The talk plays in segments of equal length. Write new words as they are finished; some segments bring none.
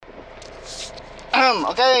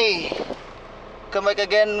Okay, come back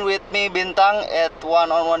again with me Bintang at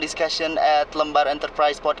one-on-one discussion at Lembar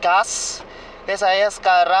Enterprise Podcast. Oke, saya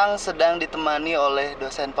sekarang sedang ditemani oleh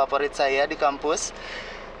dosen favorit saya di kampus.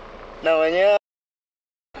 Namanya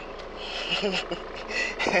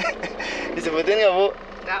disebutin nggak, Bu?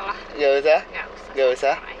 Enggak lah. Nggak usah? Nggak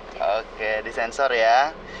usah? Aja. Oke, disensor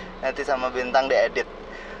ya. Nanti sama Bintang diedit.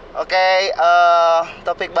 Oke,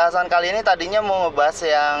 topik bahasan kali ini tadinya mau ngebahas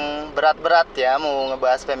yang berat-berat ya, mau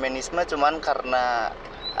ngebahas feminisme, cuman karena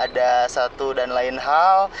ada satu dan lain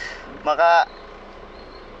hal, maka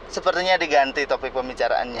sepertinya diganti topik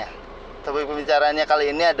pembicaraannya. Topik pembicaraannya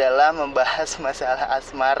kali ini adalah membahas masalah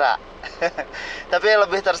asmara. Tapi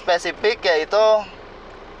lebih terspesifik yaitu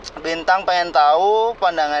Bintang pengen tahu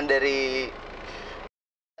pandangan dari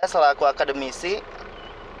selaku akademisi,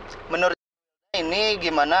 menurut ini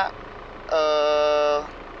gimana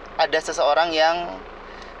ada seseorang yang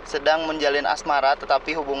sedang menjalin asmara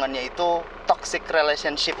tetapi hubungannya itu toxic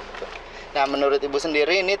relationship. Nah, menurut Ibu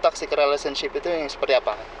sendiri ini toxic relationship itu yang seperti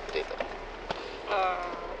apa? Gitu.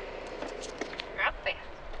 Apa ya?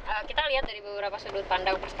 Kita lihat dari beberapa sudut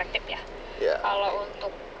pandang perspektif ya. Ya. Kalau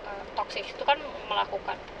untuk toxic itu kan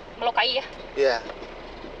melukai ya. Iya.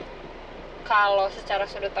 Kalau secara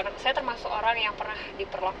sudut pandang, saya termasuk orang yang pernah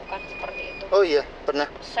diperlakukan seperti itu. Oh iya, pernah.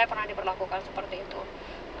 Saya pernah diperlakukan seperti itu.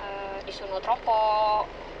 Disunut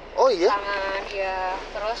rokok. Oh iya. Tangan ya,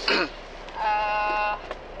 terus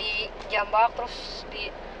dijambak, terus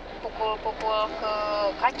dipukul-pukul ke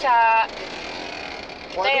kaca.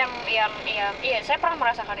 Itu yang iya, saya pernah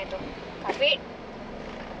merasakan itu. Tapi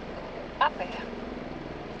apa ya?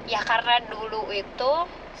 Ya karena dulu itu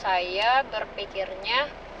saya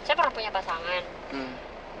berpikirnya saya pernah punya pasangan,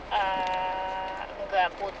 nggak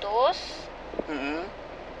putus,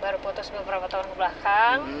 baru putus beberapa tahun ke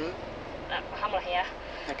belakang, nah, paham lah ya.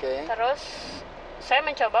 Oke. Terus saya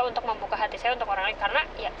mencoba untuk membuka hati saya untuk orang lain, karena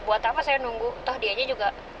ya buat apa saya nunggu, toh dianya juga,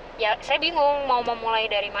 ya saya bingung mau memulai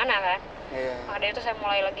dari mana kan. Iya. Maka dari itu saya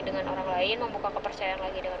mulai lagi dengan orang lain, membuka kepercayaan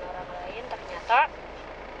lagi dengan orang lain. Ternyata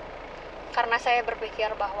karena saya berpikir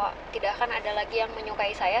bahwa tidak akan ada lagi yang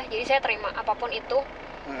menyukai saya, jadi saya terima apapun itu.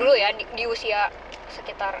 Dulu ya di usia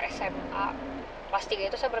sekitar SMA kelas 3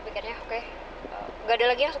 itu saya berpikirnya oke, gak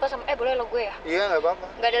ada lagi yang suka sama boleh lo gue ya? Iya, nggak apa-apa.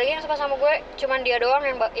 Gak ada lagi yang suka sama gue, cuman dia doang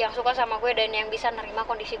yang suka sama gue dan yang bisa nerima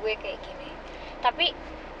kondisi gue kayak gini. Tapi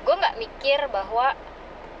gue nggak mikir bahwa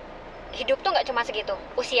hidup tuh nggak cuma segitu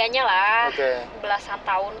usianya lah. Belasan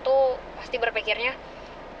tahun tuh pasti berpikirnya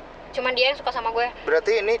cuman dia yang suka sama gue.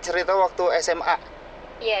 Berarti ini cerita waktu SMA?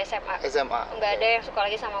 Iya, SMA. Nggak ada yang suka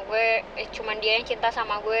lagi sama gue, cuman dia yang cinta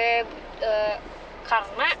sama gue,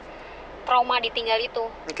 karena trauma ditinggal itu.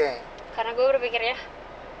 Karena gue berpikirnya,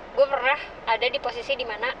 gue pernah ada di posisi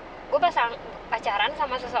dimana gue pacaran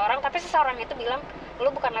sama seseorang, tapi seseorang itu bilang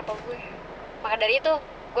lu bukan level gue. Maka dari itu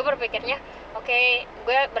gue berpikirnya oke,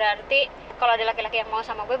 gue berarti kalau ada laki-laki yang mau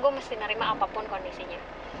sama gue mesti nerima apapun kondisinya.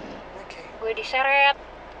 Gue diseret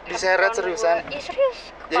Seriusan? Iya serius.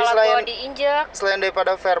 Jadi Kepala gue diinjek. Selain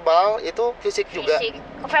daripada verbal, itu fisik juga?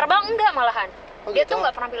 Verbal enggak malahan. Dia gitu? tuh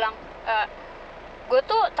nggak pernah bilang. Gue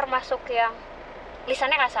tuh termasuk yang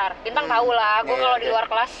lisannya kasar. Bintang tahu lah. Gue kalau di luar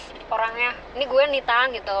kelas orangnya, ini gue nitang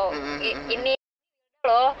gitu. Ini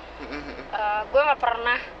loh. Gue nggak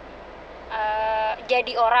pernah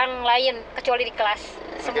jadi orang lain kecuali di kelas.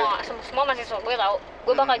 Semua mahasiswa gue tahu.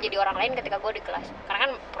 Gue bakal jadi orang lain ketika gue di kelas, karena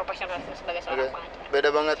kan profesional sebagai seorang pengajar. Beda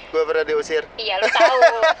banget, gue pernah diusir. Iya, lu tahu,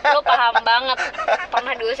 lu paham banget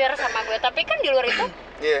pernah diusir sama gue. Tapi kan di luar itu,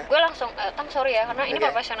 gue langsung, sorry ya, karena ini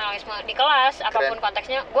profesionalisme di kelas, apapun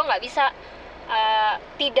konteksnya, gue nggak bisa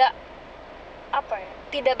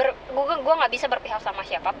gue nggak bisa berpihak sama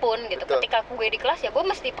siapapun gitu. Betul. Ketika gue di kelas ya gue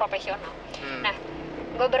mesti profesional. Nah,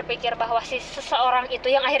 gue berpikir bahwa si seseorang itu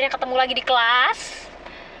yang akhirnya ketemu lagi di kelas.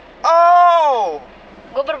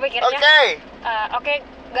 Gue berpikirnya oke,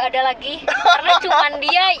 gak ada lagi karena cuman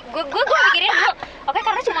dia. Gue pikirin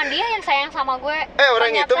karena cuman dia yang sayang sama gue.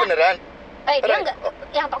 Orang ternyata, itu beneran? Dia nggak,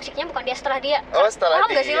 yang toksiknya bukan dia, setelah dia. Setelah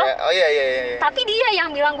dia. Gak sih lo? Iya. Tapi dia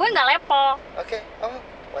yang bilang gue nggak level.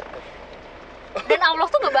 What? Dan Allah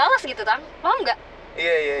tuh ngebalas gitu, Tang. Paham nggak?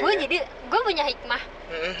 Iya. Gue punya hikmah.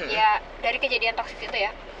 Ya dari kejadian toksik itu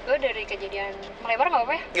ya. Gue dari kejadian melebar nggak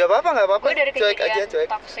apa-apa ya? Nggak apa-apa. Gue dari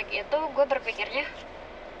kejadian toksik itu gue berpikirnya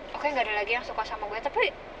oke, nggak ada lagi yang suka sama gue.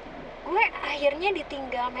 Tapi gue akhirnya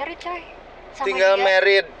ditinggal married, coy, sama dia.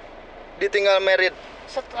 Ditinggal married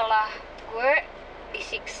setelah gue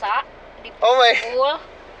disiksa, dipukul,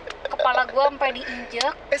 kepala gue sampai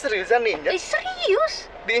diinjek. Seriusan diinjek?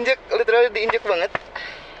 Serius? Diinjek, literally diinjek banget.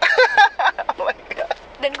 Oh my god.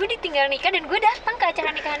 Dan gue ditinggal nikah dan gue datang ke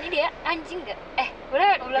acara nikahannya dia. Anjing gak?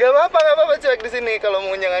 Gak apa-apa cuek di sini. Kalau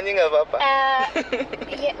mau nyanyi nggak apa-apa.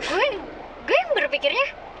 Iya, gue yang berpikirnya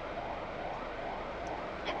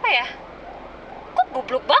apa ya? Kok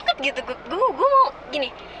goblok banget gitu. Gue mau gini.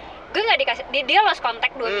 Gue nggak dikasih. Dia lost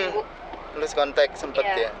contact 2 minggu. Lost contact sempet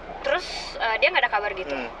ya. Terus dia nggak ada kabar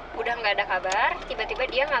gitu. Udah nggak ada kabar. Tiba-tiba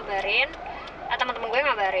dia ngabarin. Teman-teman gue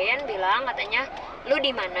ngabarin, bilang katanya lu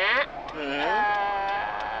di mana?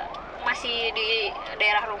 Masih di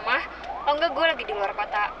daerah rumah. Oh enggak, gue lagi di luar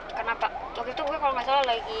kota. Kenapa? Waktu itu gue kalau nggak salah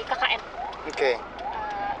lagi KKN. Oke.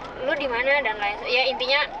 Lu di mana dan lain. Ya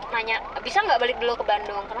intinya nanya, bisa nggak balik dulu ke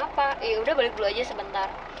Bandung? Kenapa? Ya udah balik dulu aja sebentar.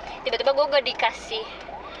 Tiba-tiba gue gak dikasih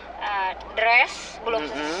dress, belum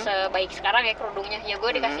sebaik sekarang ya kerudungnya. Ya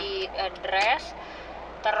gue dikasih dress,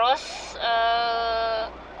 terus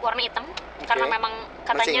warna hitam. Karena memang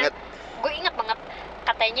katanya, gue ingat banget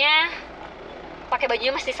katanya pakai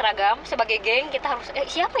bajunya mesti seragam, sebagai geng kita harus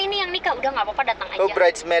siapa ini yang nikah, udah nggak apa-apa datang aja. Oh,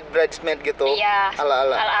 bridesmaid gitu. Iya, ala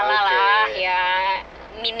lah ya,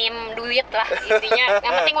 minim duit lah intinya,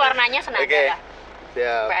 yang penting warnanya senada lah.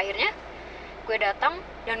 Sampai akhirnya gue datang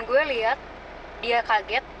dan gue lihat dia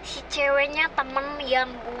kaget, si ceweknya temen yang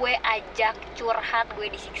gue ajak curhat gue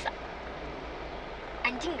disiksa.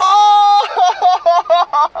 Anjing gak? Oh,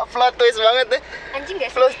 plot twist banget deh. Anjing gak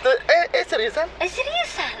sih? Plot twist, seriusan?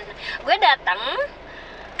 Seriusan. Gue datang.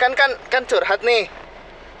 Kan curhat nih.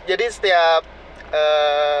 Jadi setiap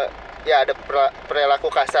ya ada perilaku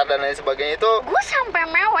kasar dan lain sebagainya itu. Gue sampai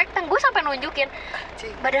mewek, gue sampai nunjukin.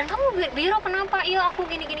 Badan kamu biru kenapa? Iya aku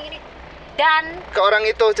gini. Dan ke orang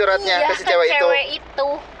itu curhatnya, ke si cewek itu.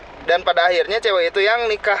 Dan pada akhirnya cewek itu yang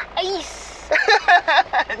nikah.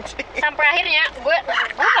 Sampai akhirnya gue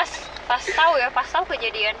pas tahu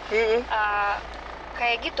kejadian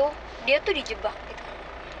kayak gitu, dia tuh dijebak gitu.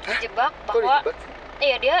 Dijebak bahwa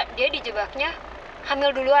iya dia dijebaknya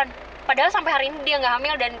hamil duluan, padahal sampai hari ini dia nggak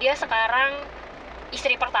hamil dan dia sekarang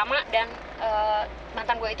istri pertama dan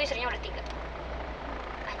mantan gue itu istrinya udah 3.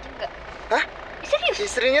 Anjing nggak? Hah? Serius?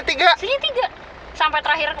 Istrinya 3? Sampai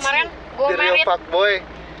terakhir kemarin gue married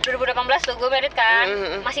 2018 tuh gue married kan.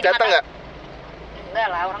 Masih datang nggak? Enggak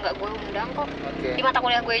lah, orang nggak gue undang kok. Di mata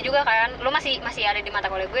kuliah gue juga kan, lu masih ada di mata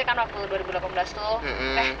kuliah gue kan waktu 2018 tuh.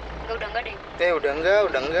 Udah enggak deh. Udah enggak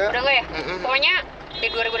Ya. Pokoknya di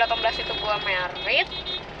 2018 itu gue married.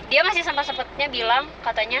 Dia masih sempetnya bilang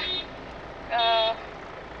katanya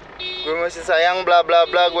gue masih sayang bla bla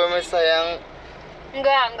bla, gue masih sayang.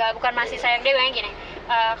 Enggak, bukan masih sayang, dia bilang gini,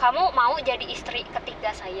 kamu mau jadi istri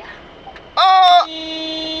ketiga saya.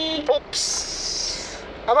 Ups.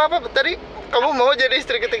 Apa tadi? Kamu mau jadi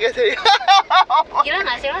istri ketiga saya? Gila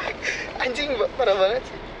nggak sih lah? Anjing, parah banget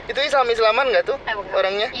sih. Itu Islaman nggak tuh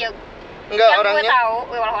orangnya? Iya. Enggak, yang orangnya.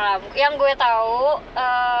 Yang gue tahu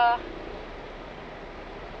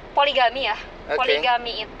poligami ya.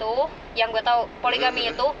 Poligami itu, yang gue tahu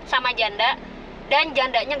poligami itu sama janda dan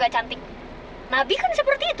jandanya nggak cantik. Nabi kan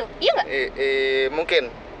seperti itu, iya nggak?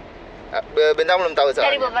 Mungkin. Bintang belum tahu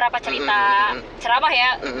soalnya. Dari beberapa cerita ceramah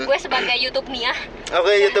ya, gue sebagai YouTube Nia.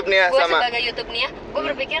 YouTube Nia gue sama. Sebagai YouTube Nia, gue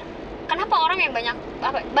berpikir kenapa orang yang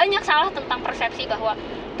banyak salah tentang persepsi bahwa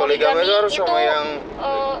poligami itu sama yang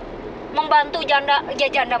membantu janda.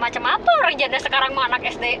 Ya janda macam apa? Orang janda sekarang mah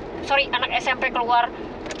anak SMP keluar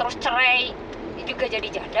terus cerai juga jadi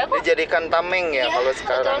janda kok. Dijadikan tameng ya kalau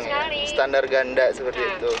sekarang ya. Standar ganda seperti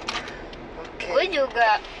itu. Gue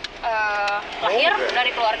juga lahir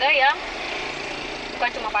dari keluarga yang bukan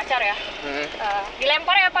cuma pacar ya.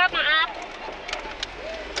 Dilempar ya Pak, maaf.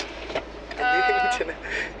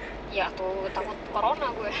 Ya tuh takut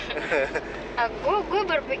corona gue. Gue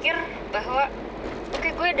berpikir bahwa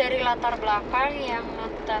gue dari latar belakang yang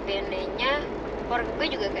notabene-nya keluarga gue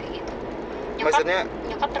juga kayak gitu. Maksudnya?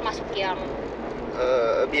 Nyokap termasuk yang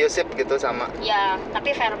abusive gitu sama? Ya,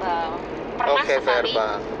 tapi verbal. Pernah sekali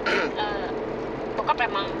verbal. bokap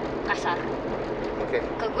emang kasar.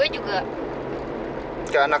 Ke gue juga.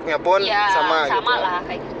 Ke anaknya pun ya, sama gitu. Sama lah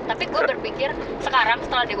kayak gitu. Tapi gue berpikir sekarang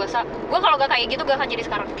setelah dewasa, gue kalau gak kayak gitu gak akan jadi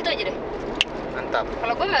sekarang. Gitu aja deh. Mantap.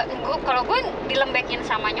 Kalau gue dilembekin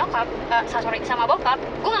sama nyokap, sama bokap,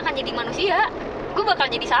 gue gak akan jadi manusia. Gue bakal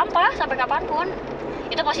jadi sampah sampai kapanpun.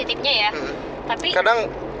 Itu positifnya ya. Tapi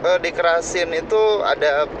kadang dikerasin itu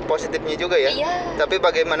ada positifnya juga ya. Iya. Tapi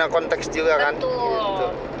bagaimana konteks juga kan.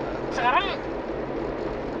 Betul. Sekarang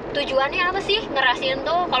tujuannya apa sih ngerasin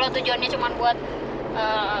tuh? Kalau tujuannya cuma buat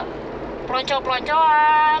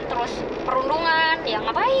pelonco-peloncoan, terus perundungan, ya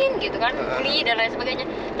ngapain gitu kan, bully dan lain sebagainya.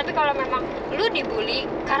 Tapi kalau memang lu dibully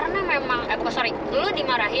karena memang lu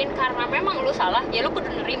dimarahin karena memang lu salah, ya lu kudu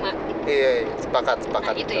nerima. Iya, sepakat.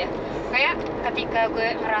 Nah, itu ya. Kayak ketika gue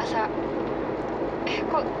ngerasa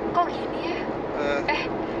kok gini ya,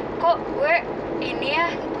 kok gue ini ya,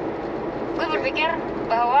 gue berpikir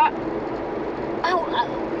bahwa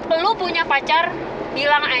lu punya pacar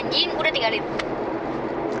bilang anjing udah tinggalin.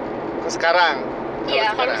 Sekarang?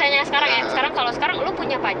 Iya, kalau misalnya sekarang ya, kalau sekarang lu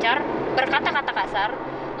punya pacar berkata-kata kasar,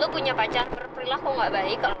 lu punya pacar berperilaku nggak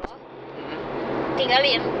baik kalau lo,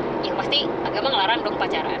 tinggalin. Ya pasti agama ngelarang dong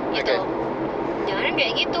pacaran, gitu. Jangan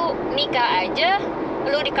kayak gitu, nikah aja,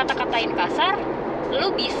 lu dikata-katain kasar,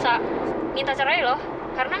 lu bisa minta cerai loh,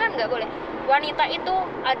 karena kan nggak boleh. Wanita itu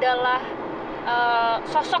adalah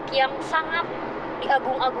sosok yang sangat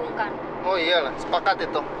diagung-agungkan. Oh iyalah, sepakat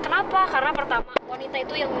itu. Kenapa? Karena pertama, wanita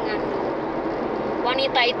itu yang mengandung.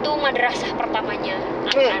 Wanita itu madrasah pertamanya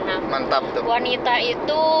anak-anak. Mantap tuh. Wanita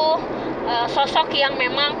itu sosok yang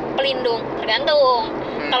memang pelindung, tergantung.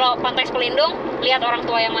 Kalau konteks pelindung, lihat orang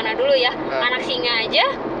tua yang mana dulu ya. Anak singa aja,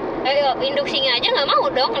 induk singa aja nggak mau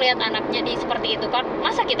dong lihat anaknya di seperti itu kan.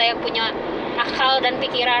 Masa kita yang punya akal dan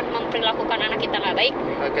pikiran memperlakukan anak kita nggak baik?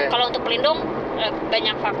 Kalau untuk pelindung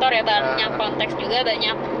banyak faktor ya, banyak konteks juga,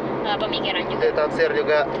 banyak pemikiran juga.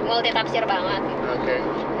 Multi tafsir banget.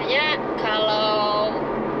 Makanya kalau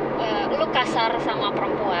lu kasar sama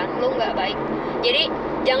perempuan, lu nggak baik. Jadi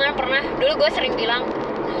jangan pernah, dulu gue sering bilang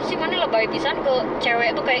sih mana lebay pisan ke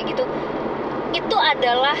cewek tuh kayak gitu. Itu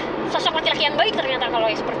adalah sosok laki-laki yang baik ternyata kalau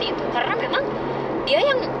seperti itu, karena memang dia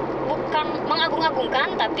yang bukan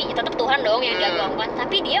mengagung-agungkan, tapi tetap Tuhan dong yang diagung-agungkan,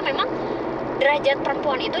 tapi dia memang derajat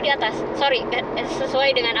perempuan itu di atas. Sesuai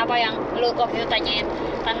dengan apa yang lu waktu itu tanyain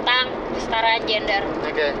tentang kesetaraan gender.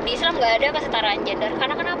 Di Islam nggak ada kesetaraan gender,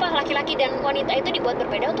 karena kenapa? Laki-laki dan wanita itu dibuat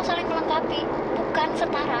berbeda untuk saling melengkapi, bukan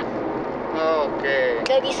setara.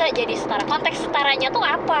 Gak bisa jadi setara. Konteks setaranya tuh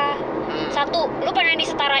apa? Satu, lu pengen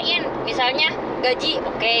disetarain, misalnya gaji,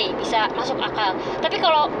 oke, bisa masuk akal. Tapi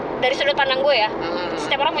kalau dari sudut pandang gue ya,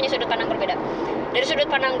 setiap orang punya sudut pandang berbeda. Dari sudut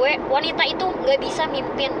pandang gue, wanita itu nggak bisa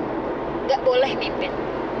mimpin, nggak boleh mimpin.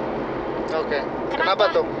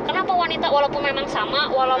 Kenapa tuh? Kenapa wanita walaupun memang sama,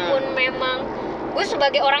 walaupun memang gue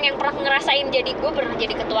sebagai orang yang pernah ngerasain, jadi gue pernah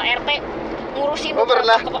jadi ketua RT, ngurusin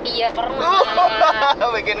pernah? Iya pernah.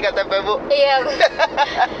 Bikin KTP bu? Iya.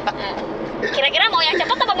 Nah, kira-kira mau yang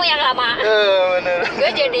cepat apa mau yang lama? Bener.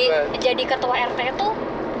 Gue jadi ketua RT tuh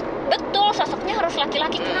betul sosoknya harus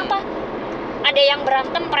laki-laki. Kenapa? Ada yang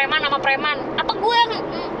berantem preman sama preman, apa gue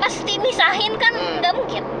pasti misahin kan? Nggak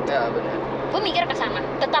mungkin. Ya benar. Gue mikir ke sana,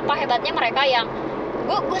 betapa hebatnya mereka yang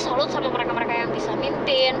gue salut sama mereka yang bisa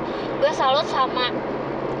mimpin. Gue salut sama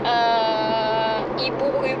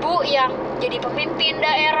ibu-ibu yang jadi pemimpin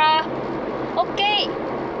daerah.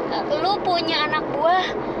 Lu punya anak buah,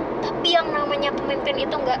 tapi yang namanya pemimpin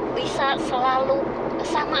itu nggak bisa selalu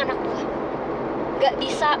sama anak buah. Nggak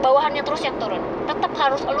bisa bawahannya terus yang turun, tetap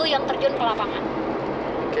harus lu yang terjun ke lapangan.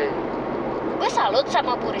 Gue salut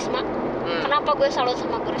sama Bu Risma. Kenapa gue salut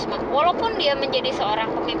sama Bu Risma? Walaupun dia menjadi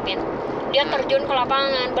seorang pemimpin, dia terjun ke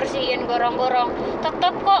lapangan, bersihin gorong-gorong,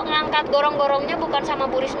 tetap kok ngangkat gorong-gorongnya bukan sama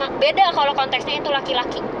Bu Risma. Beda kalau konteksnya itu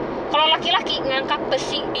laki-laki. Kalau laki-laki ngangkat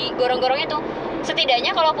besi di gorong-gorong itu,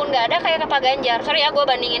 setidaknya kalaupun nggak ada kayak ke Pak Ganjar. Sorry ya, gue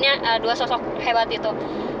bandinginnya dua sosok hebat itu.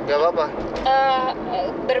 Gak apa-apa.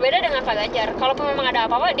 Berbeda dengan Pak Ganjar. Kalaupun memang ada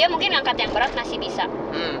apa-apa, dia mungkin ngangkat yang berat masih bisa.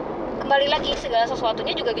 Kembali lagi, segala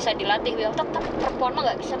sesuatunya juga bisa dilatih. Tetap perempuan mah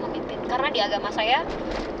nggak bisa memimpin, karena di agama saya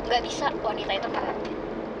nggak bisa wanita itu memimpin.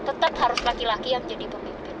 Tetap harus laki-laki yang jadi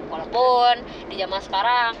pemimpin. Walaupun di zaman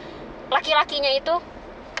sekarang laki-lakinya itu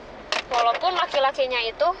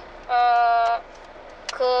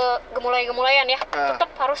ke gemulai-gemulayan ya,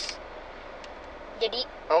 tetap harus jadi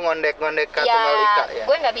ngondek-ngondek ya, Tunggal Ika ya.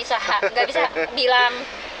 Gue nggak bisa bilang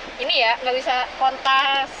ini ya, nggak bisa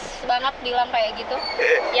kontas banget bilang kayak gitu.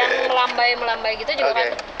 Yang melambai gitu juga kan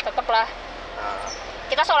tetap lah.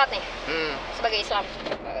 Kita sholat nih sebagai Islam.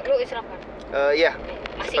 Lu Islam kan? Iya.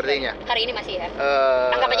 Masih Sepertinya. Hari ini masih ya.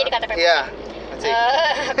 Anggap aja di KTP. Iya. Masih.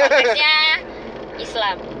 Konteksnya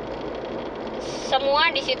Islam.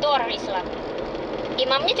 Semua di situ orang Islam.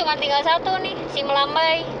 Imamnya cuma tinggal satu nih, si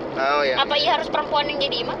melambai. Iya. Apa iya harus perempuan yang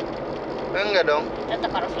jadi imam? Enggak dong.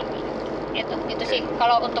 Tetap harus laki. Itu sih.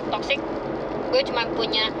 Kalau untuk toksik, gue cuma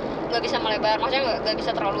punya, nggak bisa melebar. Maksudnya nggak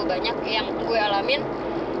bisa terlalu banyak yang gue alamin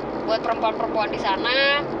buat perempuan-perempuan di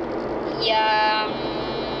sana yang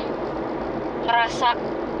ngerasa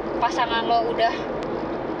pasangan lo udah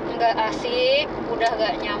nggak asik, udah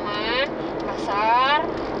nggak nyaman, kasar,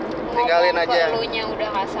 tinggalin ngomong aja. ke elunya udah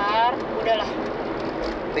kasar, udahlah.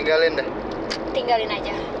 Tinggalin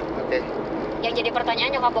aja. Yang jadi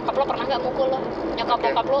pertanyaan, nyokap bokap lo pernah nggak mukul lo? Nyokap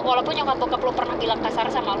bokap lo, walaupun nyokap bokap lo pernah bilang kasar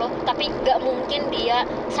sama lo, tapi nggak mungkin dia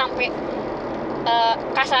sampai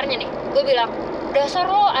kasarnya nih. Gue bilang, dasar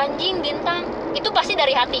lo anjing bintang, itu pasti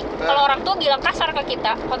dari hati. Kalau orang tua bilang kasar ke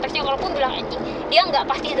kita, konteksnya kalaupun bilang anjing, dia nggak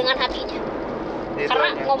pasti dengan hatinya. Itu karena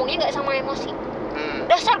aja. Ngomongnya nggak sama emosi.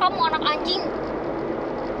 Dasar kamu anak anjing,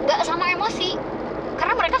 nggak sama emosi.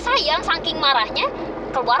 Karena mereka sayang, saking marahnya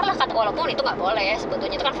keluarlah kata, walaupun itu nggak boleh ya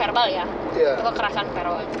sebetulnya, itu kan verbal ya. Itu kekerasan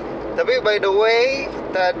verbal. Tapi by the way,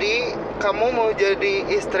 tadi kamu mau jadi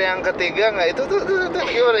istri yang ketiga nggak? Itu tuh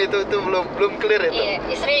gimana itu belum clear itu. Iya,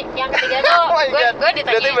 istri yang ketiga tuh gue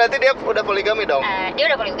ditanya. Berarti dia udah poligami dong? Dia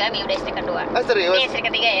udah poligami, udah istri kedua. Serius? Ini istri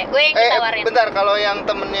ketiga ya. Gue yang ditawarin. Bentar, kalau yang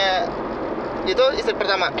temennya itu istri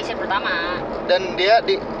pertama? Istri pertama. Dan dia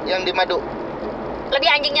yang di Madu? Lebih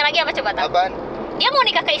anjingnya lagi apa coba tahu? Apaan? Dia mau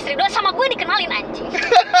nikah ke istri dua sama gue dikenalin anjing.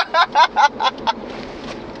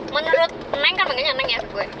 Menurut Neng kan manggilnya Neng ya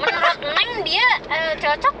gue. Menurut Neng dia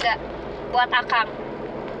cocok gak buat akang?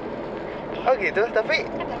 Oh gitu, tapi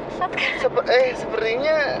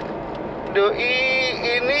sepertinya doi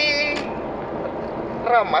ini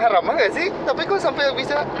ramah gak sih? Tapi kok sampai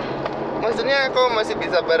bisa, maksudnya kok masih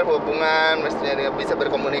bisa berhubungan, maksudnya dia bisa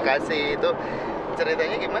berkomunikasi, itu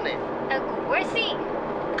ceritanya gimana ya? Gue sih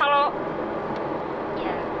kalau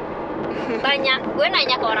ya banyak, gue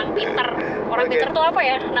nanya ke orang pinter. Orang pinter tuh apa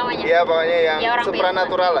ya namanya? Iya pokoknya yang ya,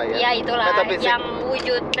 supranatural lah ya. Ya itulah, metafisik. yang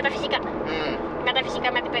wujud metafisika.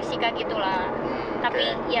 Metafisika gitulah.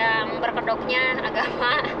 Tapi yang berkedoknya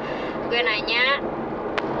agama, gue nanya,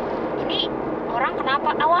 ini orang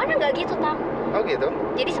kenapa? Awalnya nggak gitu, Tam. Oh gitu?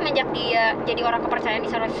 Jadi semenjak dia jadi orang kepercayaan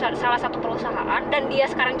di salah satu perusahaan, dan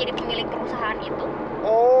dia sekarang jadi pemilik perusahaan itu.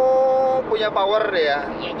 Oh, punya power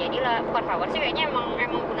ya? Ya jadilah, bukan power sih, kayaknya emang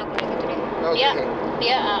guna-guna gitu deh. Okay.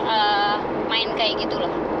 Dia main kayak gitu loh.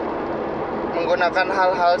 Menggunakan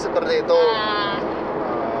hal-hal seperti itu.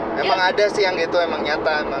 Emang ada sih yang gitu, emang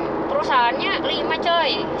nyata emang. Perusahaannya 5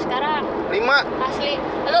 coy sekarang. 5? Asli.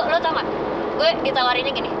 Lo tau gak? Gue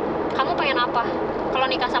ditawarinnya gini, kamu pengen apa kalau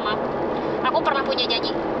nikah sama aku? Aku pernah punya janji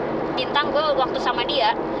bintang gue waktu sama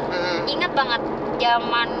dia. Ingat banget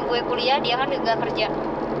zaman gue kuliah, dia kan juga kerja,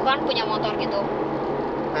 bukan punya motor gitu.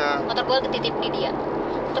 Motor gue ketitip di dia.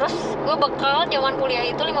 Terus gue bekal zaman kuliah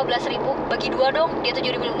itu 15.000, bagi 2 dong. Dia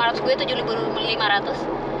 7.500, gue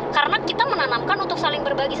 7.500. Karena kita menanamkan untuk saling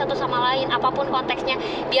berbagi satu sama lain, apapun konteksnya.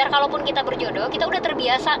 Biar kalaupun kita berjodoh, kita udah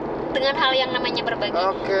terbiasa dengan hal yang namanya berbagi.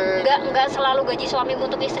 Nggak selalu gaji suami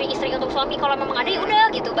untuk istri untuk suami. Kalau memang ada ya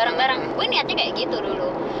udah gitu, bareng-bareng. Gue niatnya kayak gitu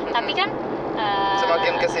dulu. Tapi kan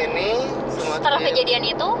semakin kesini, setelah kejadian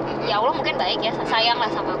itu, ya Allah mungkin baik ya, sayang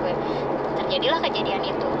lah sama gue. Terjadilah kejadian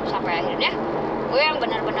itu, sampai akhirnya gue yang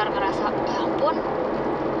benar-benar ngerasa, ya ampun,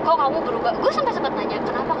 kok kamu berubah? Gue sempat nanya,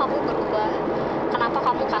 kenapa kamu berubah? Kenapa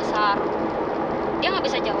kamu kasar? Dia nggak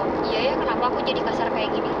bisa jawab. Iya ya, kenapa aku jadi kasar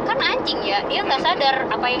kayak gini? Kan anjing ya, dia nggak sadar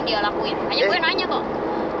apa yang dia lakuin. Hanya gue nanya kok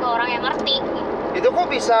ke orang yang ngerti. Itu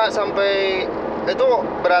kok bisa sampai itu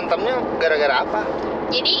berantemnya gara-gara apa?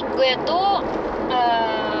 Jadi gue tuh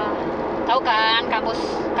tahu kan kampus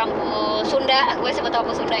Sunda, gue sebut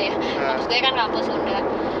kampus Sunda ya. Kampus gue kan kampus Sunda.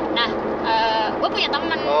 Nah, gue punya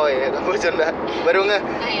teman. Oh iya, kampus Sunda. Baru nggak?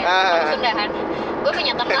 Kampus Sunda kan. Gue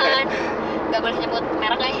punya teman. Gak boleh nyebut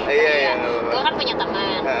merek lah ya. Iya. Gue kan punya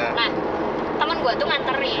teman. Nah, teman gue tuh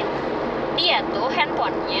nganterin. Dia tuh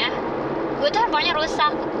handphonenya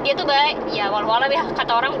rusak. Dia tuh baik. Ya walau ya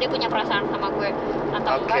kata orang dia punya perasaan sama gue.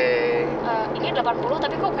 Atau enggak? Ini 80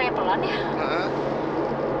 tapi kok kayak pelan ya?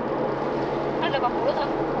 Kan 80 tuh.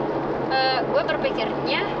 Gue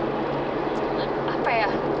berpikirnya apa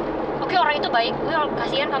ya? Oke, orang itu baik. Gue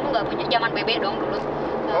kasihan kamu nggak punya. Zaman BB dong dulu.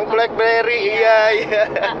 Oh, BlackBerry, iya.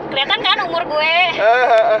 Nah, kelihatan kan umur gue.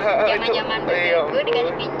 Zaman-zaman gue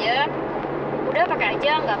dikasih pinjam. Udah pakai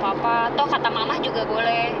aja, nggak apa-apa. Toh kata mamah juga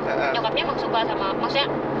boleh. Nyokapnya emang suka sama, maksudnya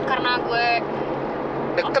karena gue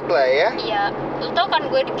deket lah ya. Iya, lu tau kan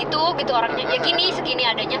gue gitu orangnya. Ya gini segini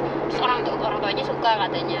adanya. Terus orang tuanya suka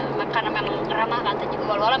katanya. Karena memang ramah katanya.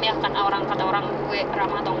 Walau ya kan kata orang gue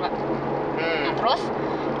ramah atau enggak. Nah terus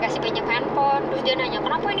kasih pinjam handphone, terus dia nanya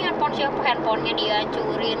kenapa ini handphone siapa? Handphonenya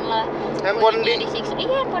dihancurin lah. Handphone disiksa.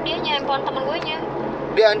 Iya, handphone temen gue nya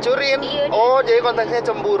dihancurin. Iya, jadi konteksnya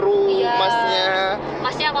cemburu. Iya,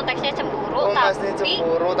 masnya konteksnya cemburu. Masnya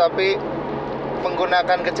cemburu tapi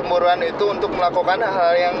menggunakan kecemburuan itu untuk melakukan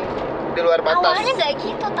hal yang di luar batas. Awalnya nggak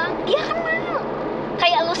gitu, Tang. Dia kenal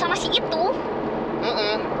kayak lu sama si itu.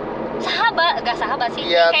 Gak sahabat sih,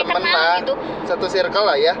 ya, kayak temen kenal lah. gitu. Satu circle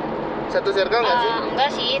lah ya. Satu circle nggak sih?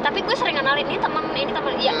 Enggak sih, tapi gue sering kenalin ini teman.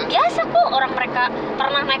 Ya biasa kok, orang mereka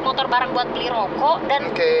pernah naik motor bareng buat beli rokok.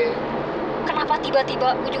 Dan kenapa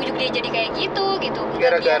tiba-tiba ujung-ujung dia jadi kayak gitu.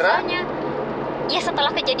 Gara-gara? Biasanya ya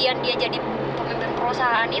setelah kejadian dia jadi pemimpin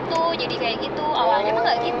perusahaan itu jadi kayak gitu. Awalnya mah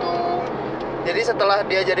nggak gitu. Jadi setelah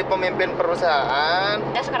dia jadi pemimpin perusahaan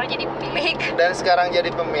dan sekarang jadi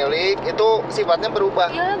pemilik itu sifatnya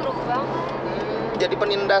berubah. Iya, berubah banget. Jadi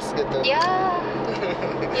penindas gitu. Ya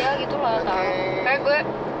gitulah. Okay. Kayak gue,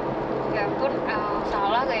 ya ampun,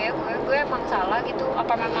 salah gak ya gue emang salah gitu.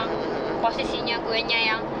 Apa memang posisinya gue nya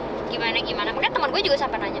yang gimana? Makanya teman gue juga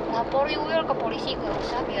sampai nanya, lapor yuk Will ke polisi. Gak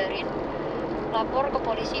usah, biarin. Lapor ke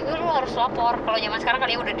polisi, lu harus lapor. Kalau zaman sekarang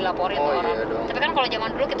kali ya udah dilaporin tuh orang. Iya dong. Tapi kan kalau zaman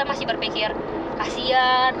dulu kita masih berpikir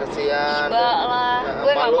kasihan, iba lah.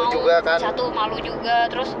 Gue nggak mau juga, kan? Satu, malu juga.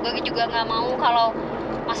 Terus gue juga nggak mau kalau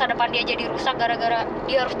masa depan dia jadi rusak gara-gara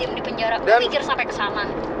dia harus diem di penjara. Gue mikir sampai ke sana.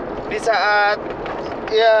 Di saat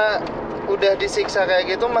ya udah disiksa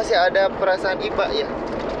kayak gitu masih ada perasaan iba ya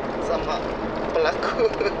sama pelaku.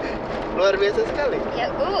 Luar biasa sekali. Ya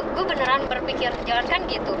gue beneran berpikir jangan kan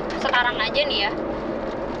gitu. Sekarang aja nih ya.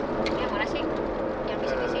 Yang mana sih? Yang di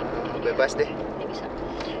sini sih. Bebas deh. Ini bisa.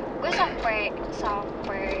 Gue sampai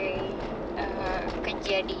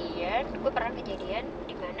kejadian. Gue pernah kejadian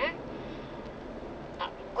di mana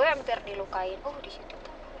gue hampir dilukain. Oh, di situ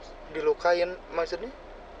tuh. Dilukain maksudnya?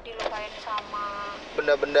 Dilukain sama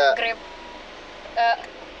benda-benda Grab.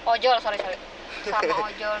 Ojol, sorry. Sama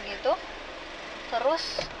ojol gitu. Terus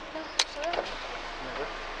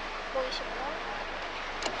mau isi ulang.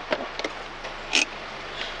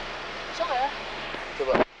 Bisa nggak ya?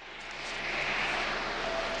 Coba.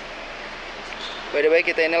 By the way,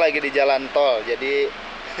 kita ini lagi di jalan tol, jadi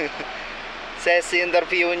sesi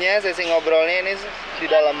interviewnya, sesi ngobrolnya ini di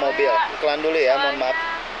dalam mobil. Iklan dulu ya, mohon maaf.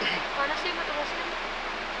 Mana sih motivasinya?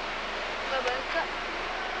 Nggak baca.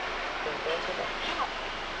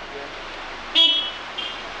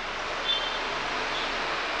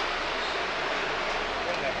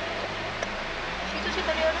 Itu sih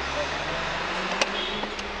tadi harus.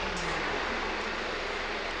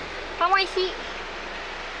 Kamu isi.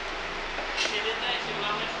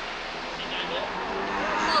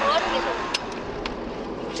 Turun gitu.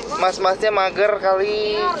 Mas-masnya mager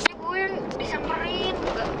kali. Iya, harusnya gue yang disamperin.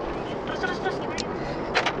 Terus gimana?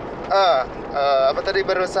 Apa tadi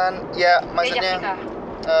barusan? Ya, maksudnya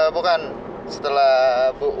bukan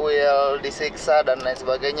setelah Bu Will disiksa dan lain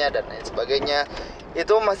sebagainya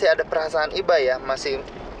itu masih ada perasaan iba ya, masih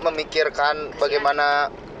memikirkan bagaimana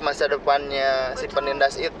masa depannya si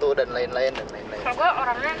penindas itu dan lain-lain. Kalau gue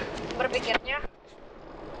orangnya berpikirnya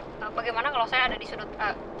bagaimana kalau saya ada di sudut,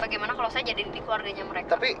 bagaimana kalau saya jadi di keluarganya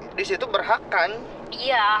mereka. Tapi di situ berhak kan?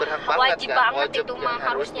 Iya, wajib banget wajib itu mah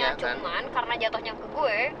harusnya kan? Cuman karena jatuhnya ke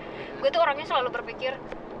gue tuh orangnya selalu berpikir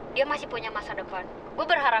dia masih punya masa depan. Gue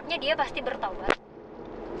berharapnya dia pasti bertaubat.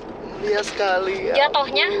 Iya sekali.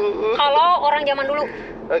 Jatuhnya kalau orang zaman dulu.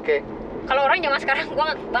 Oke. Kalau orang zaman sekarang gue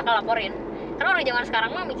bakal laporin. Karena orang zaman sekarang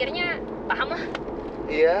mah mikirnya paham lah.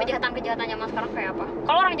 Iya. Kejahatan zaman sekarang kayak apa.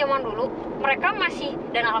 Kalau orang zaman dulu mereka masih,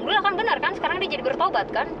 dan alhamdulillah kan benar kan sekarang dia jadi bertobat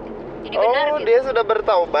kan. Jadi benar gitu. Dia sudah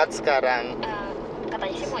bertaubat sekarang.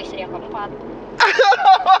 Katanya sih mau istri yang keempat.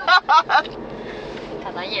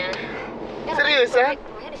 Katanya. Seriusan?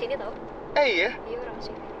 Rumahnya di sini tau. Iya? Iya, orang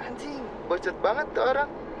sini. Anjing, bocot banget tuh orang.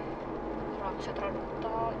 Orang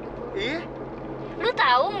Setraduta juga. Iya? Lu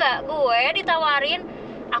tahu nggak, gue ditawarin,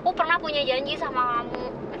 aku pernah punya janji sama kamu.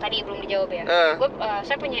 Tadi belum dijawab ya.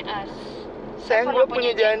 Saya punya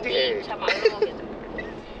janji sama lu gitu.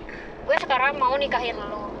 Gue sekarang mau nikahin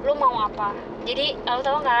lu. Lu mau apa? Jadi lu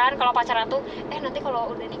tahu kan kalau pacaran tuh nanti kalau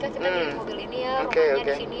udah nikah kita beli mobil ini ya, rumahnya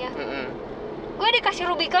di sini ya. Gue dikasih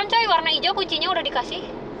Rubicon coy, warna hijau, kuncinya udah dikasih.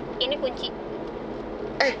 Ini kunci.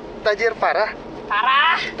 Tajir parah.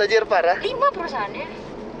 Tajir parah. 5 perusahaannya.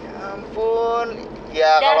 Ya ampun.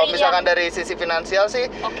 Ya kalau misalkan dari sisi finansial sih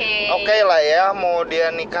oke lah ya, mau dia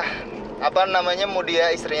nikah mau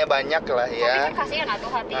dia istrinya banyak lah ya. Tapi kan kasihan tuh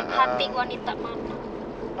hati wanita mana.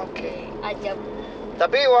 Oke. Ajab.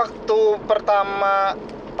 Tapi waktu pertama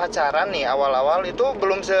pacaran nih awal-awal itu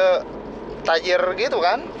belum setajir gitu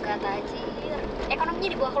kan? Gak tajir. Ekonominya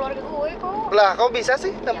di bawah keluarga gue kok. Lah, kok bisa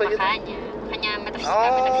sih sampai gitu? Makanya hanya metafisika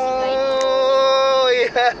itu. Oh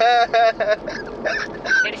iya.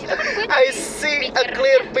 Dari situ kan gue I see a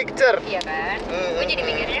clear picture. Iya kan? Gue jadi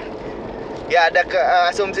mikirnya ya ada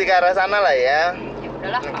asumsi ke arah sana lah ya. Ya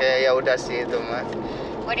udahlah. Oke, ya udah sih itu mah.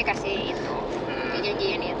 Gue dikasih itu.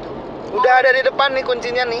 Dijanjiin itu. Udah ada di depan nih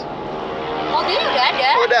kuncinya nih. Mobilnya udah ada.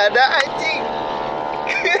 Udah ada, anjing.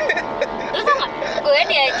 Lu tau gak? Gue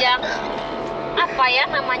diajak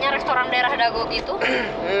namanya restoran daerah Dago gitu.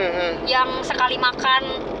 Yang sekali makan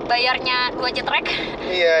bayarnya 2 jetrek.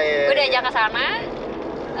 Iya. Gue diajak ke sana.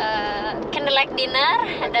 Candlelight dinner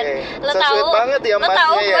dan lo so tahu banget ya, lo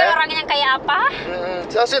tahu gue ya. orangnya kayak apa.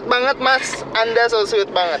 So sweet banget Mas, Anda so sweet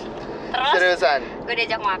banget. Terus seriusan gue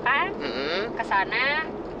diajak makan ke ke sana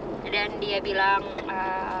dan dia bilang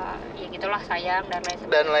ya gitulah sayang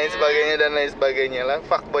dan lain sebagainya lah.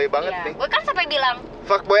 Fuckboy banget nih. Gue kan sampai bilang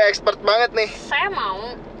fuckboy expert banget nih. Saya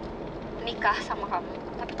mau nikah sama kamu,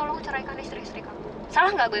 tapi tolong ceraikan istri-istri kamu.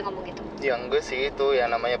 Salah nggak gue ngomong gitu? Ya enggak sih, itu ya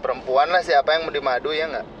namanya perempuan lah, siapa yang mau dimadu ya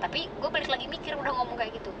nggak? Tapi gue balik lagi mikir udah ngomong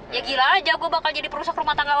kayak gitu. Ya gila aja gue bakal jadi perusak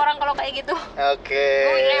rumah tangga orang kalau kayak gitu. Oke.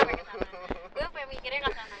 Gue pengen mikirnya ke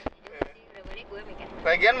sana. Udah balik gue mikir.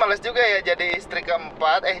 Lagian males juga ya jadi istri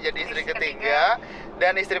keempat, jadi istri ketiga.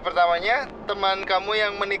 Dan istri pertamanya teman kamu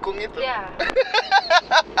yang menikung itu. Ya.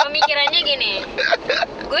 Pemikirannya gini.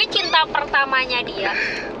 Gue cinta pertamanya dia.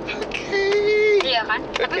 Iya kan?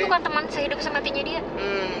 Tapi bukan teman sehidup sematinya dia.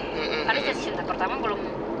 Karena cinta pertama belum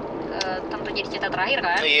tentu jadi cinta terakhir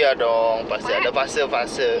kan? Iya dong, pasti ada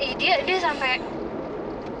fase-fase. Dia sampai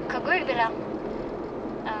ke gue bilang,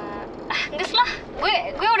 nges lah.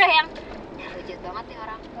 Gue udah yang legit banget nih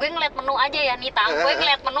orang. Gue ngeliat menu aja ya nih tang. Gue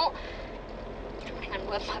ngeliat menu. Mendingan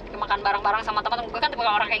gue makan bareng-bareng sama teman-teman. Gue kan tipe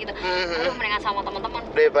orang kayak gitu. Aduh, mendingan sama teman-teman.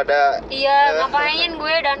 Daripada ngapain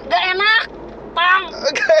gue dan gak enak. Tang.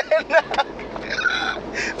 Gak enak.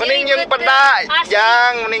 Mending yang peda,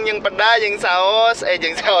 mending yang peda, yang saus,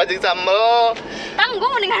 yang sambel. Tang, gue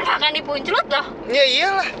mendingan makan di Puncelut loh. Ya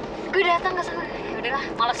iyalah. Gue datang ke sana, ya udahlah,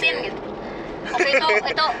 malesin gitu.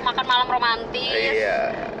 Waktu itu makan malam romantis.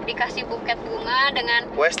 Iya. Dikasih buket bunga dengan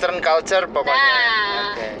Western culture pokoknya.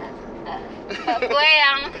 Nah, gue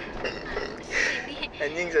yang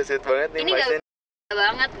anjing so sweet banget nih. Ini gak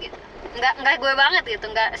banget gitu. Enggak gue banget gitu,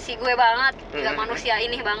 enggak si gue banget, enggak manusia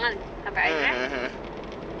ini banget. Sampai akhirnya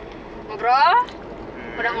ngobrol,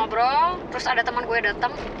 udah ngobrol, terus ada teman gue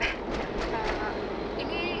datang,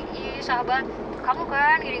 ini sahabat kamu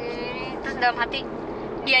kan, gini, terus dalam hati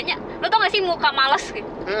dianya, lo tau gak sih muka males gitu,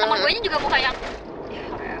 teman gue nya juga muka yang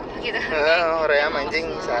gitu. Ream anjing,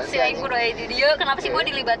 si aing udah itu dia, kenapa sih gue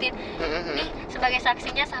dilibatin? Nih sebagai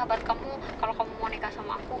saksinya sahabat kamu, kalau kamu mau nikah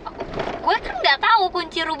sama aku gue kan nggak tahu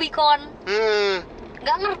kunci Rubicon.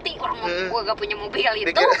 Nggak ngerti orang gue gak punya mobil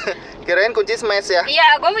itu. Kirain kunci smash ya?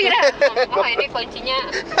 Iya, gue mikirnya ini kuncinya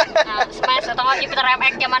smash atau nggak Jupiter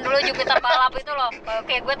MX zaman dulu, Jupiter balap itu loh.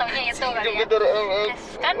 Oke, gue taunya itu kali ya. Jupiter MX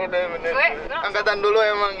kan? Bener. Gue angkatan dulu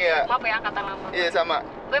emang ya? Maaf ya, angkatan lama. Iya sama.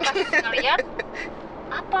 Gue pas ngeliat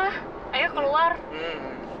apa? Ayo keluar.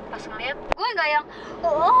 Pas ngeliat, gue nggak yang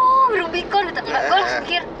Rubicon gitu. Enggak, gue langsung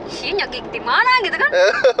mikir sih nyagik di mana gitu kan?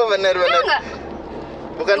 Bener. Iya nggak?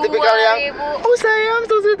 Bukan tipikal yang sayang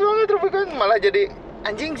so sweet banget Rubicon, malah jadi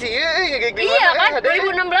anjing sih kayak gimana. Iya kan,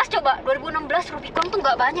 2016 coba, 2016 Rubicon tuh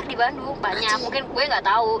nggak banyak di Bandung. Banyak, mungkin gue nggak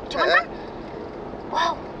tahu. Cuman kan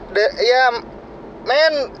wow. Ya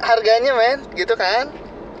men, harganya men, gitu kan.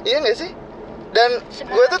 Iya nggak sih? Dan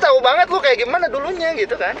gue tuh tahu banget lu kayak gimana dulunya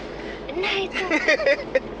gitu kan. Nah itu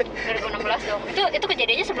 2016 dong, itu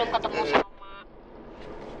kejadiannya sebelum ketemu sama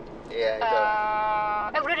iya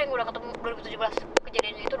itu udah ketemu 2017,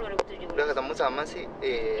 kejadiannya itu 2017 udah ketemu sama sih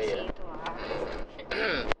iya itu lah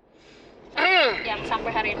yang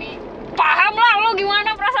sampai hari ini paham lah lo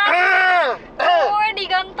gimana perasaan gue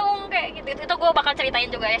digantung kayak gitu. Itu gue bakal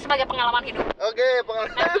ceritain juga ya sebagai pengalaman hidup. Oke,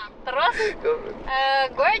 pengalaman. Nah, terus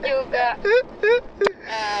gue juga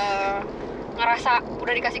ngerasa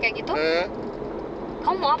udah dikasih kayak gitu.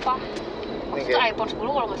 Kamu mau apa? Waktu itu iPhone 10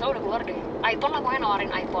 kalau nggak salah udah keluar deh. iPhone lah, pokoknya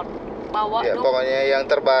nawarin iPhone. Bawa ya, dong. pokoknya yang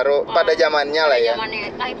terbaru pada zamannya lah ya.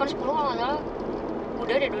 Zamannya iPhone 10 kalau nggak salah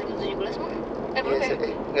udah deh 2017 mah. Belum ya?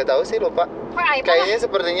 Nggak tahu sih, lupa. Kayaknya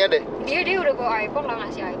sepertinya deh. Dia udah bawa iPhone lah,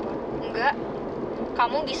 ngasih iPhone. Enggak.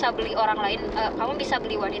 Kamu bisa beli orang lain, kamu bisa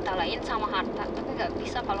beli wanita lain sama harta, tapi nggak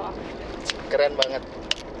bisa kalau aku. Keren banget.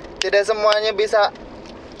 Tidak semuanya bisa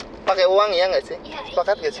pakai uang ya nggak sih? Ya,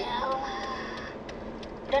 sepakat nggak sih?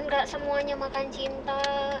 Dan nggak semuanya makan cinta.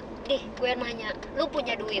 Gue nanya, lu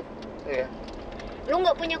punya duit? Iya. Lu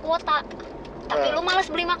nggak punya kuota, tapi lu malas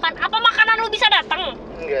beli makan. Apa makanan lu bisa datang?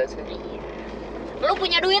 Enggak sih. Lu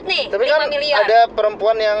punya duit nih, tapi 5 kan miliar. Ada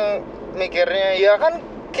perempuan yang mikirnya, ya kan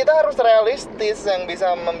kita harus realistis yang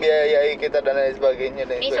bisa membiayai kita dan lain sebagainya.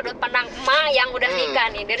 Ini sudut pandang emak yang udah nikah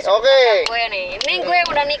nih, dari sudut pandang gue nih. Ini gue yang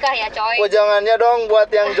udah nikah ya coy. Jangannya dong buat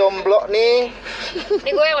yang jomblo nih. Ini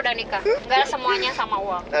gue yang udah nikah, nggak semuanya sama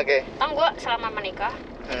uang. Oke. Kan gue selama menikah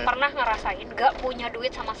pernah ngerasain nggak punya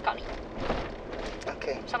duit sama sekali.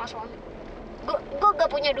 Oke. Sama suami. Gue nggak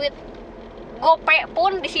punya duit. Gope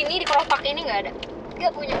pun di sini di kelopak ini nggak ada.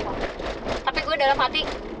 Nggak punya uang. Tapi gue dalam hati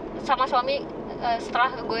sama suami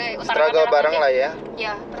setelah gue utarakan struggle bareng hati, lah ya.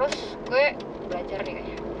 Ya, terus gue belajar nih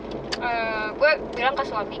kayaknya. Gue bilang ke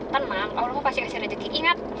suami, tenang, Allah pasti kasih rezeki.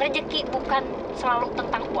 Ingat, rezeki bukan selalu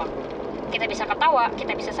tentang uang. kita bisa ketawa,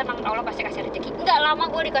 kita bisa senang, Allah pasti kasih rezeki. Nggak lama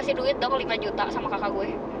gue dikasih duit dong 5 juta sama kakak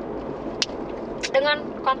gue. Dengan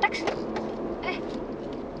konteks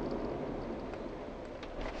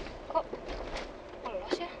kok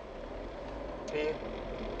lolos ya? Iya.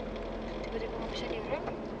 Tiba-tiba nggak bisa direm.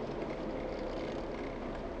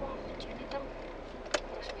 Wah, ini tam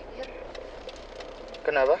harus mikir.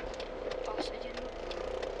 Kenapa? Pause aja dulu.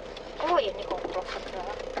 Oh ini goblok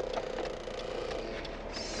segala.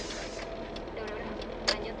 Udah,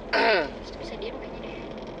 lanjut. Bisa diem kayaknya deh.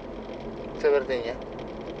 Sepertinya.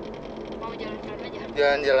 Mau jalan-jalan aja.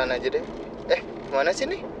 Jalan-jalan aja deh. Mana sih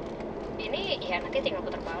nih? Ini ya nanti tinggal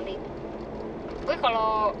putar balik. Gue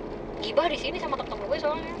kalau gibah di sini sama temen gue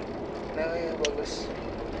soalnya. Nah ya bagus.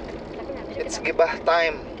 Tapi nggak bisa It's kita gibah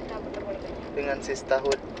time putar balik aja. dengan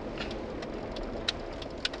sisterhood.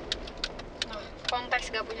 Nah,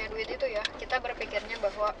 konteks gak punya duit itu ya, kita berpikirnya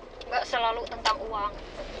bahwa nggak selalu tentang uang.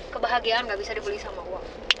 Kebahagiaan nggak bisa dibeli sama uang.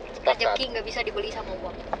 Rezeki nggak bisa dibeli sama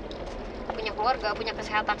uang. Punya keluarga, punya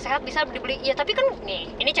kesehatan, sehat bisa dibeli. Ya tapi kan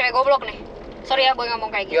nih, ini cewek goblok nih. Sorry ya gue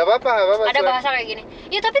ngomong kayak gini. Gak apa-apa. Ada bahasa kayak gini.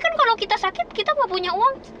 Ya tapi kan kalau kita sakit kita nggak punya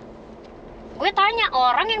uang. Gue tanya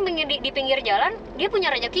orang yang di pinggir jalan, dia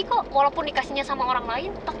punya rezeki kok. Walaupun dikasihnya sama orang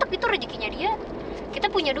lain, tetap itu rezekinya dia.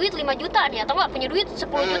 Kita punya duit 5 juta nih, atau nggak punya duit 10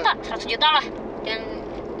 juta, 100 juta lah. Dan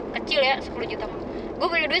kecil ya 10 juta mah. Gue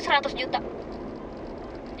punya duit 100 juta.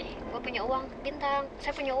 Gue punya uang, Bintang.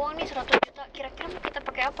 Saya punya uang nih 100 juta. Kira-kira mau kita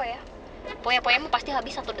pakai apa ya? Poya-poya mah pasti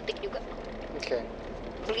habis 1 detik juga. Oke.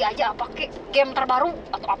 Beli aja apa kek, game terbaru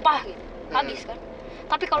atau apa gitu, habis kan.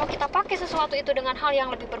 Tapi kalau kita pakai sesuatu itu dengan hal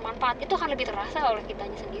yang lebih bermanfaat, itu akan lebih terasa oleh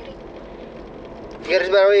kitanya sendiri.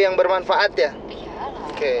 Garis bawahi yang bermanfaat ya. Iyalah.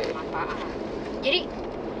 Oke. Bermanfaat. Jadi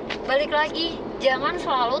balik lagi, jangan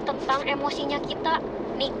selalu tentang emosinya kita.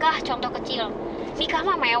 Nikah contoh kecil, nikah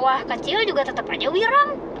mah mewah, kecil juga tetap aja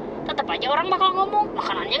wirang. Tetap aja orang bakal ngomong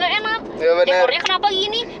makanannya nggak enak, Ya benar. dekornya kenapa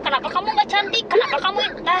gini, kenapa kamu nggak cantik, kenapa kamu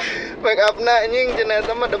Make up nying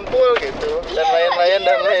ternyata mah dempul gitu. Dan lain-lain.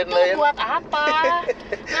 Itu buat apa?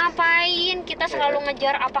 Ngapain kita selalu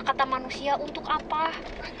ngejar apa kata manusia untuk apa?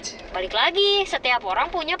 Balik lagi, setiap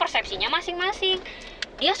orang punya persepsinya masing-masing.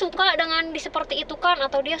 Dia suka dengan seperti itu kan,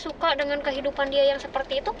 atau dia suka dengan kehidupan dia yang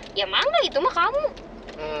seperti itu, ya mangga itu mah kamu.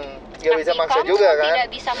 Gak bisa maksa juga kan? Tidak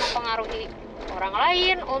bisa mempengaruhi orang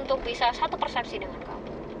lain untuk bisa satu persepsi dengan kamu.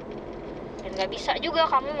 Dan gak bisa juga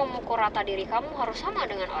kamu memukul rata diri kamu harus sama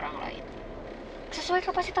dengan orang lain. Sesuai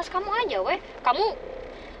kapasitas kamu aja weh. Kamu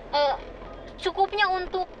cukupnya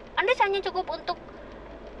untuk, Anda hanya cukup untuk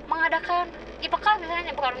mengadakan IPK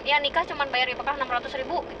misalnya, bukan ya nikah cuman bayar IPK 600.000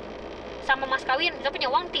 sama mas kawin, kita punya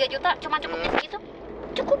uang 3 juta, cuman cukup gitu.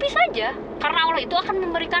 Cukupi saja, karena Allah itu akan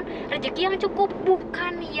memberikan rezeki yang cukup,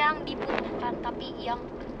 bukan yang dibutuhkan, tapi yang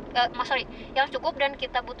yang cukup dan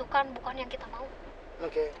kita butuhkan, bukan yang kita mau.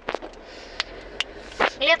 Oke.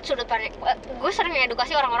 Lihat sudut pandang. Gue sering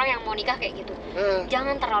edukasi orang-orang yang mau nikah kayak gitu.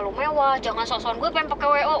 Jangan terlalu mewah, jangan sok-sokan gue pengen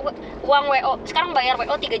pakai uang WO. Sekarang bayar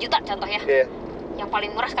WO 3 juta contoh ya. Yeah. Yang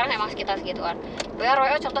paling murah sekarang emang sekitar segituan. Bayar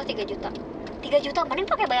WO contoh 3 juta. 3 juta mending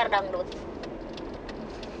pakai bayar dangdut.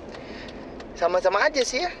 Sama-sama aja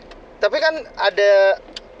sih ya. Tapi kan ada,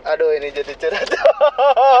 aduh ini jadi curhat.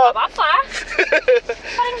 Apa-apa.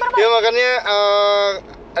 Paling berbahaya. Ya makanya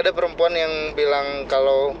ada perempuan yang bilang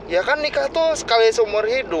kalau ya kan nikah tuh sekali seumur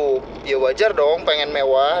hidup, ya wajar dong pengen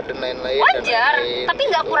mewah dan lain-lain. Wajar, tapi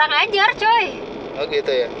nggak kurang ajar coy. Oh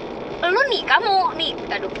gitu ya. Lu nih, kamu nih,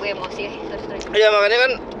 aduh gue emosi ya. Sorry. Iya makanya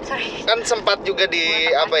kan, Sorry. kan sempat juga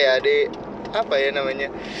di apa ya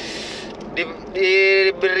namanya,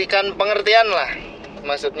 diberikan pengertian lah.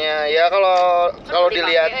 Maksudnya ya kalau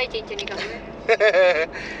dilihat cincin nikah gue.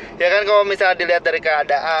 ya kan kalau misalnya dilihat dari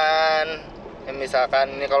keadaan, ya misalkan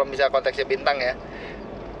ini kalau misalnya konteksnya Bintang ya,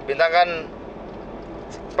 Bintang kan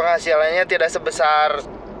penghasilannya tidak sebesar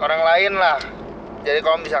orang lain lah. Jadi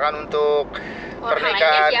kalau misalkan untuk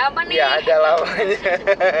pernikahan ya ada lawannya.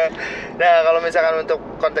 Nah kalau misalkan untuk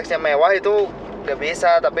konteksnya mewah itu nggak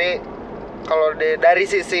bisa, tapi kalau dari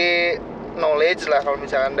sisi knowledge lah, kalau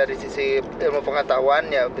misalkan dari sisi ilmu pengetahuan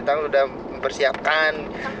ya Bintang udah mempersiapkan.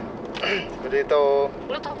 Seperti itu.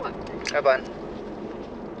 Lu tau nggak? Apaan?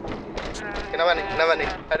 Kenapa nih?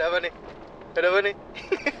 Ada apa nih?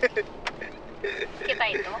 Kita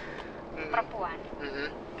itu perempuan.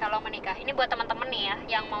 Kalau menikah, ini buat teman-teman nih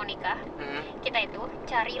ya yang mau nikah. Kita itu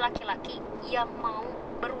cari laki-laki yang mau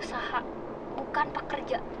berusaha, bukan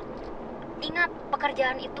pekerja. Ingat,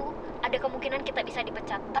 pekerjaan itu ada kemungkinan kita bisa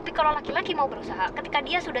dipecat. Tapi kalau laki-laki mau berusaha, ketika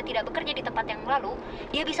dia sudah tidak bekerja di tempat yang lalu,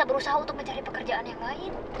 dia bisa berusaha untuk mencari pekerjaan yang lain.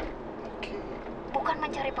 Bukan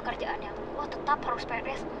mencari pekerjaan yang tetap harus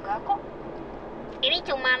PNS, enggak kok. ini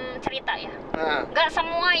cuman cerita ya. Nggak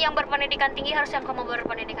semua yang berpendidikan tinggi harus yang kamu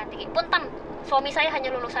berpendidikan tinggi. Punten, suami saya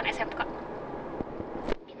hanya lulusan SMK.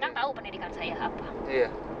 Kita tahu pendidikan saya apa. Iya.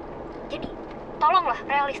 Jadi, tolonglah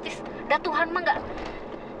realistis. Dan Tuhan mah nggak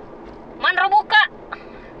manro buka.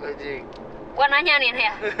 Logik. Gue nanya nih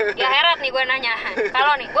ya, ya herat nih gue nanya.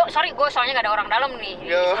 Kalau nih, gue soalnya gak ada orang dalam nih.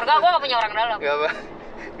 Di surga gue gak punya orang dalam.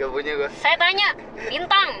 Gak punya gue. Saya tanya,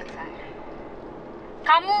 Bintang,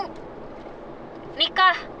 kamu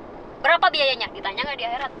nikah berapa biayanya? Ditanya nggak di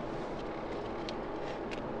akhirat?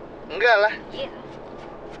 Enggak lah. Iya.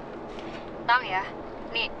 Bintang ya.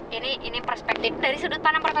 Nih, ini perspektif dari sudut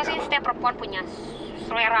pandang privasi. Setiap perempuan punya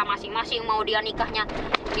selera masing-masing. Mau dia nikahnya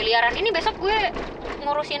miliaran. Ini besok gue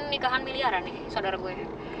ngurusin nikahan miliaran nih, saudara gue.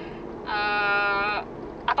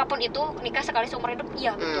 Apapun itu, nikah sekali seumur hidup,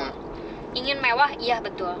 iya betul. Ingin mewah, iya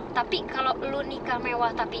betul. Tapi kalau lu nikah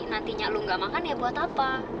mewah tapi nantinya lu nggak makan, ya buat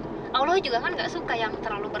apa? Allah juga kan nggak suka yang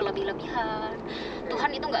terlalu berlebih-lebihan.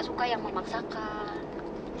 Tuhan itu nggak suka yang memaksakan.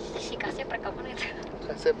 Si kasih rekaman itu.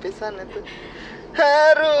 Kasih pisan itu.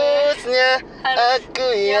 Harusnya aku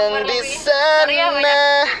yang di sana.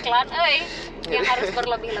 Iklan, yang harus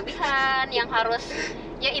berlebih-lebihan, yang harus,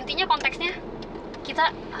 ya intinya konteksnya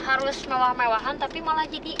kita harus mewah-mewahan tapi malah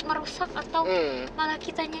jadi merusak atau malah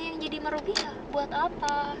kitanya yang jadi merugi, ya buat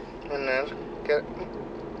apa? Bener.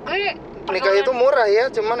 Gue nikah itu murah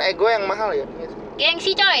ya, cuman ego yang mahal ya.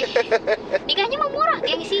 Gengsi coy. Nikahnya mah murah,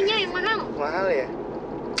 gengsinya yang mahal. Mahal ya.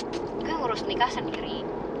 Gue ngurus nikah sendiri,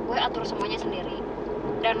 gue atur semuanya sendiri.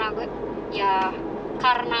 Dan gue ya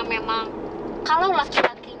karena memang kalau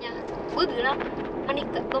laki-lakinya, gue bilang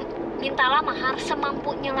mintalah mahar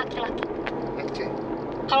semampunya laki-laki. Okay.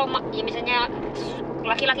 Kalau ya misalnya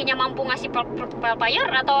laki-lakinya mampu ngasih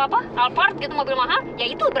Pelpire atau apa Alphard gitu, mobil mahal, ya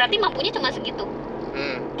itu berarti mampunya cuma segitu.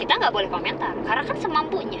 Kita nggak boleh komentar karena kan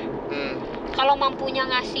semampunya. Kalau mampunya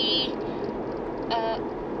ngasih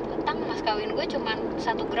utang mas kawin gue cuma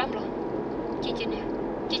 1 gram loh cincinnya,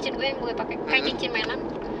 cincin gue yang gue pakai kayak cincin mainan.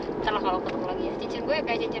 Salah kalau ketemu lagi ya, cincin gue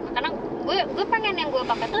kayak cincin, karena gue pengen yang gue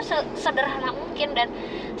pakai tuh sederhana mungkin dan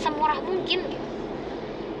semurah mungkin gitu.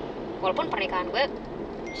 Walaupun pernikahan gue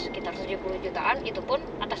sekitar 70 jutaan, itu pun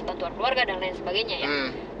atas bantuan keluarga dan lain sebagainya ya.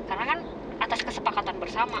 Karena kan atas kesepakatan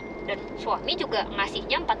bersama, dan suami juga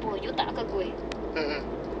ngasihnya 40 juta ke gue.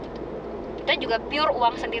 Kita juga pure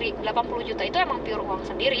uang sendiri. 80 juta itu emang pure uang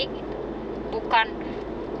sendiri gitu. Bukan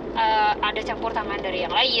ada campur tangan dari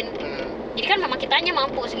yang lain gitu. Jadi kan memang kitanya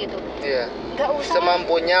mampu segitu. Iya. Gak usah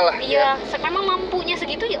semampunya lah. Iya, memang mampunya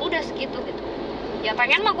segitu ya udah segitu gitu. Ya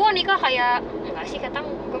pengen mah gue nikah kayak enggak sih, kata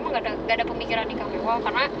gue mah gak ada pemikiran nikah mewah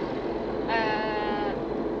karena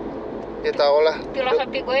ya tau lah.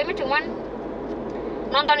 Filosofi gue mah cuman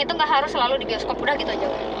nonton itu nggak harus selalu di bioskop, udah gitu aja.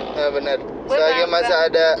 Nah benar. Selagi masih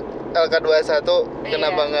ada LK21,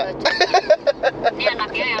 kenapa enggak? Ini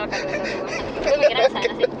anaknya LK21 gue mikirnya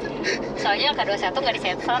kesana sih. Soalnya LK21 nggak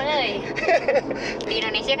disensor ya. Di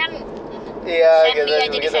Indonesia kan iya, Sandy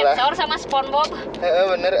aja disensor sama SpongeBob.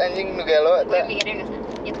 Bener anjing nugelo. Gue mikirnya kesana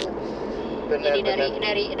itu. Bener,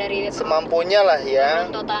 jadi dari semampunya lah ya.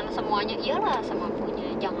 Tuntutan semuanya iyalah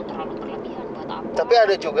semampunya, jangan terlalu berlebihan buat apa. Tapi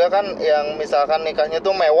ada juga kan yang misalkan nikahnya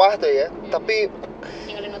tuh mewah tuh ya, tapi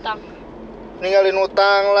ninggalin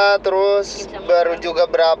utang lah, terus baru juga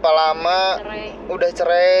berapa lama udah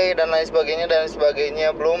cerai dan lain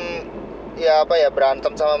sebagainya, belum ya apa ya,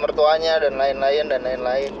 berantem sama mertuanya dan lain-lain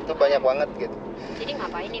itu banyak banget gitu. Jadi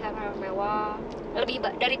ngapain nih kakak mewah, lebih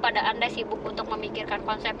daripada Anda sibuk untuk memikirkan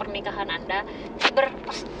konsep pernikahan Anda,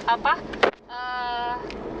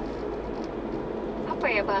 apa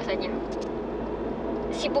ya bahasanya,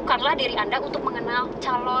 sibukkanlah diri Anda untuk mengenal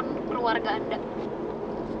calon keluarga Anda.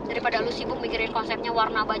 Daripada lu sibuk mikirin konsepnya,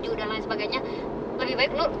 warna baju dan lain sebagainya, lebih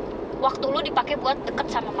baik waktu lu dipakai buat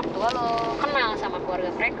deket sama mertua lo, kenal sama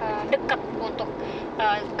keluarga mereka, deket untuk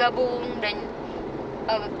gabung dan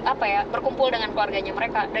berkumpul dengan keluarganya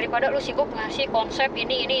mereka, daripada lu sibuk ngasih konsep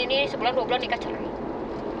ini sebulan 2 bulan nikah cerai.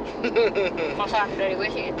 Masalah dari gue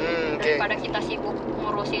sih itu. Daripada kita sibuk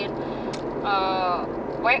ngurusin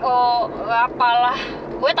WO apalah.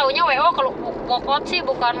 Gue taunya WO kalau walkout sih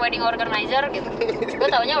bukan wedding organizer gitu. Gue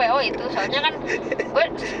taunya WO itu, soalnya kan gue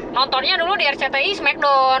nontonnya dulu di RCTI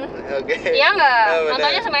Smackdown. Iya nggak?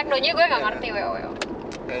 Nontonnya Smackdownnya gue nggak ngerti WO.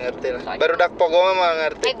 Nggak ngerti lah. Baru dak pokoknya mah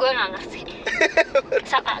ngerti. Gue nggak ngerti.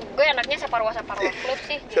 Gue anaknya Saparwa Club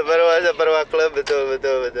sih. Saparwa Club, betul.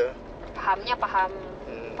 Pahamnya paham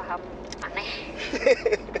aneh.